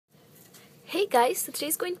Hey guys, so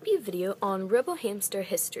today's going to be a video on Robo Hamster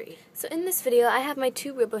history. So in this video I have my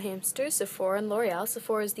two Robo Hamsters, Sephora and L'Oreal.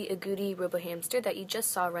 Sephora is the agouti Robo Hamster that you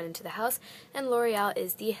just saw run into the house, and L'Oreal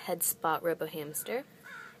is the head spot Robo Hamster.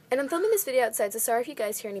 And I'm filming this video outside, so sorry if you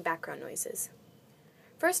guys hear any background noises.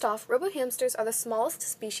 First off, Robo Hamsters are the smallest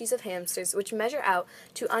species of hamsters, which measure out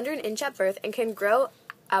to under an inch at birth and can grow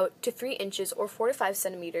out to 3 inches or 4 to 5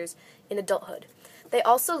 centimeters in adulthood. They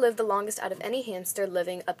also live the longest out of any hamster,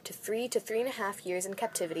 living up to 3 to 3.5 years in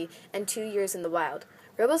captivity and 2 years in the wild.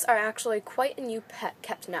 Robos are actually quite a new pet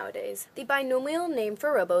kept nowadays. The binomial name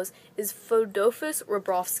for robos is Phodophus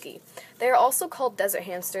robrovski. They are also called desert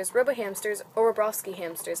hamsters, robo hamsters, or robrovski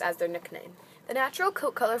hamsters as their nickname. The natural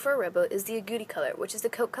coat color for a robo is the agouti color, which is the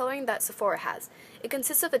coat coloring that Sephora has. It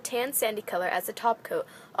consists of a tan sandy color as the top coat,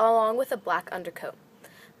 along with a black undercoat.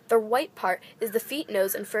 The white part is the feet,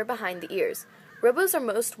 nose, and fur behind the ears. Robos are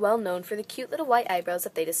most well known for the cute little white eyebrows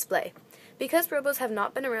that they display. Because robos have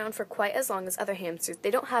not been around for quite as long as other hamsters,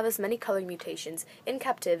 they don't have as many color mutations in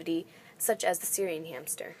captivity, such as the Syrian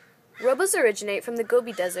hamster. Robos originate from the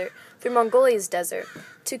Gobi Desert through Mongolia's desert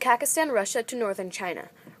to Kazakhstan, Russia, to northern China.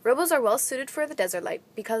 Robos are well suited for the desert life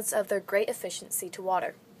because of their great efficiency to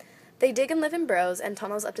water. They dig and live in burrows and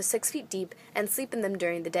tunnels up to 6 feet deep and sleep in them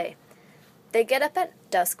during the day. They get up at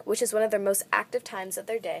dusk, which is one of their most active times of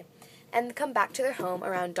their day, and come back to their home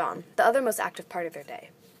around dawn, the other most active part of their day.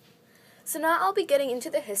 So now I'll be getting into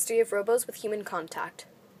the history of robos with human contact.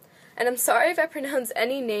 And I'm sorry if I pronounce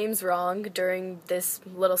any names wrong during this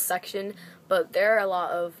little section, but there are a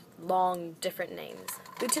lot of long, different names.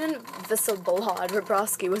 Lieutenant Vsevolod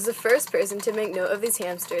Robrovsky was the first person to make note of these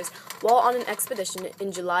hamsters while on an expedition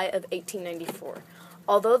in July of 1894.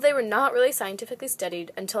 Although they were not really scientifically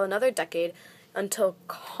studied until another decade, until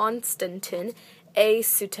Konstantin A.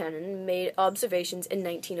 Sutunen made observations in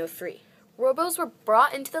 1903. Robos were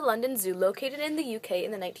brought into the London Zoo located in the UK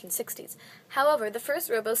in the 1960s. However, the first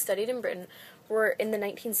robos studied in Britain were in the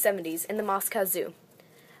 1970s in the Moscow Zoo.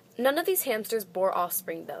 None of these hamsters bore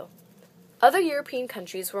offspring, though. Other European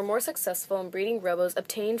countries were more successful in breeding robos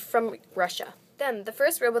obtained from Russia. Then, the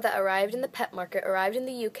first robo that arrived in the pet market arrived in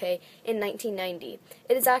the UK in 1990.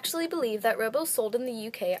 It is actually believed that robos sold in the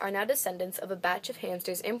UK are now descendants of a batch of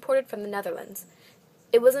hamsters imported from the Netherlands.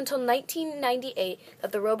 It was until 1998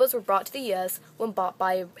 that the robos were brought to the US when bought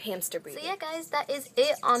by hamster breeders. So yeah guys, that is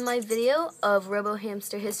it on my video of Robo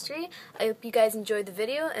Hamster history. I hope you guys enjoyed the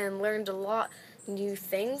video and learned a lot new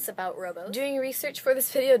things about robos. Doing research for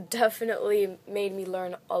this video definitely made me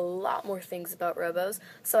learn a lot more things about robos,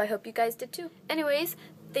 so I hope you guys did too. Anyways,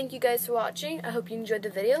 thank you guys for watching. I hope you enjoyed the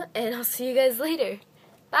video, and I'll see you guys later.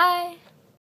 Bye!